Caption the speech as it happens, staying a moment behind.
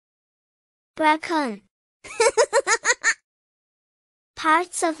Braocoon.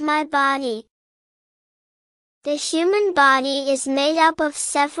 Parts of my body. The human body is made up of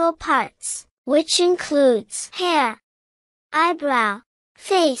several parts, which includes hair, eyebrow,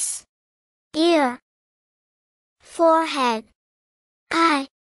 face, ear, forehead, eye,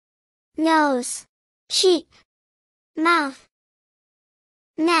 nose, cheek, mouth,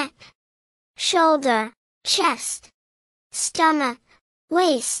 neck, shoulder, chest, stomach,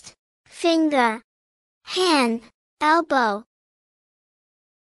 waist, finger, hand, elbow,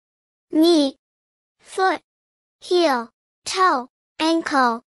 knee, foot, heel, toe,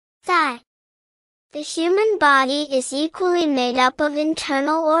 ankle, thigh. The human body is equally made up of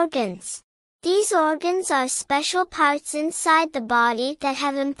internal organs. These organs are special parts inside the body that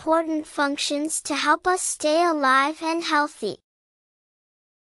have important functions to help us stay alive and healthy.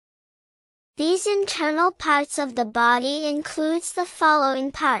 These internal parts of the body includes the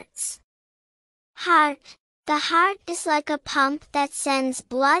following parts. Heart. The heart is like a pump that sends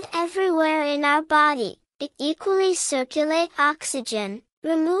blood everywhere in our body. It equally circulates oxygen,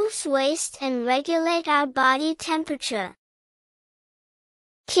 removes waste and regulate our body temperature.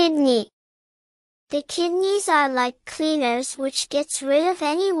 Kidney. The kidneys are like cleaners which gets rid of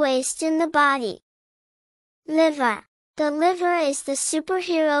any waste in the body. Liver. The liver is the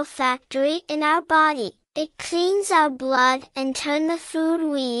superhero factory in our body. It cleans our blood and turns the food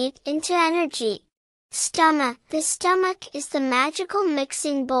we eat into energy. Stomach. The stomach is the magical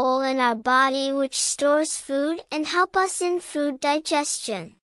mixing bowl in our body which stores food and help us in food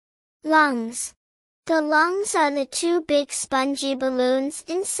digestion. Lungs. The lungs are the two big spongy balloons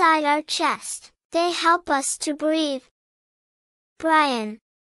inside our chest. They help us to breathe. Brain.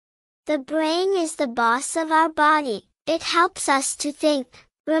 The brain is the boss of our body. It helps us to think,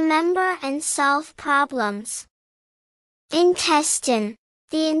 remember and solve problems. Intestine.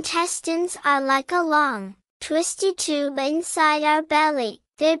 The intestines are like a long, twisty tube inside our belly.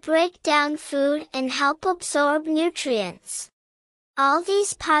 They break down food and help absorb nutrients. All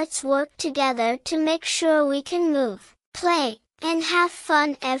these parts work together to make sure we can move, play, and have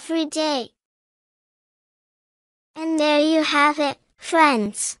fun every day. And there you have it,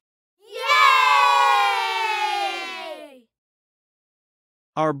 friends. Yay!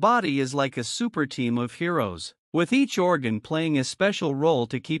 Our body is like a super team of heroes, with each organ playing a special role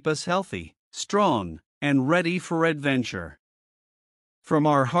to keep us healthy, strong, and ready for adventure. From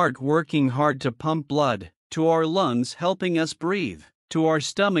our heart working hard to pump blood, to our lungs helping us breathe, to our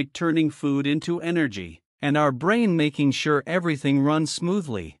stomach turning food into energy, and our brain making sure everything runs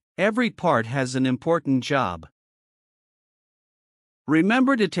smoothly, every part has an important job.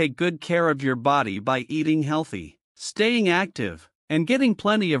 Remember to take good care of your body by eating healthy, staying active, and getting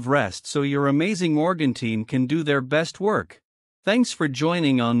plenty of rest so your amazing organ team can do their best work. Thanks for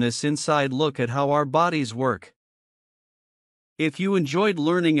joining on this inside look at how our bodies work. If you enjoyed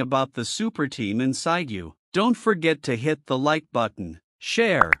learning about the super team inside you, don't forget to hit the like button,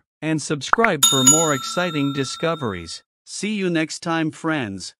 share, and subscribe for more exciting discoveries. See you next time,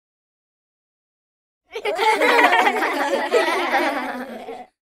 friends.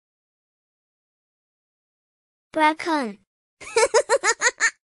 Braocoon.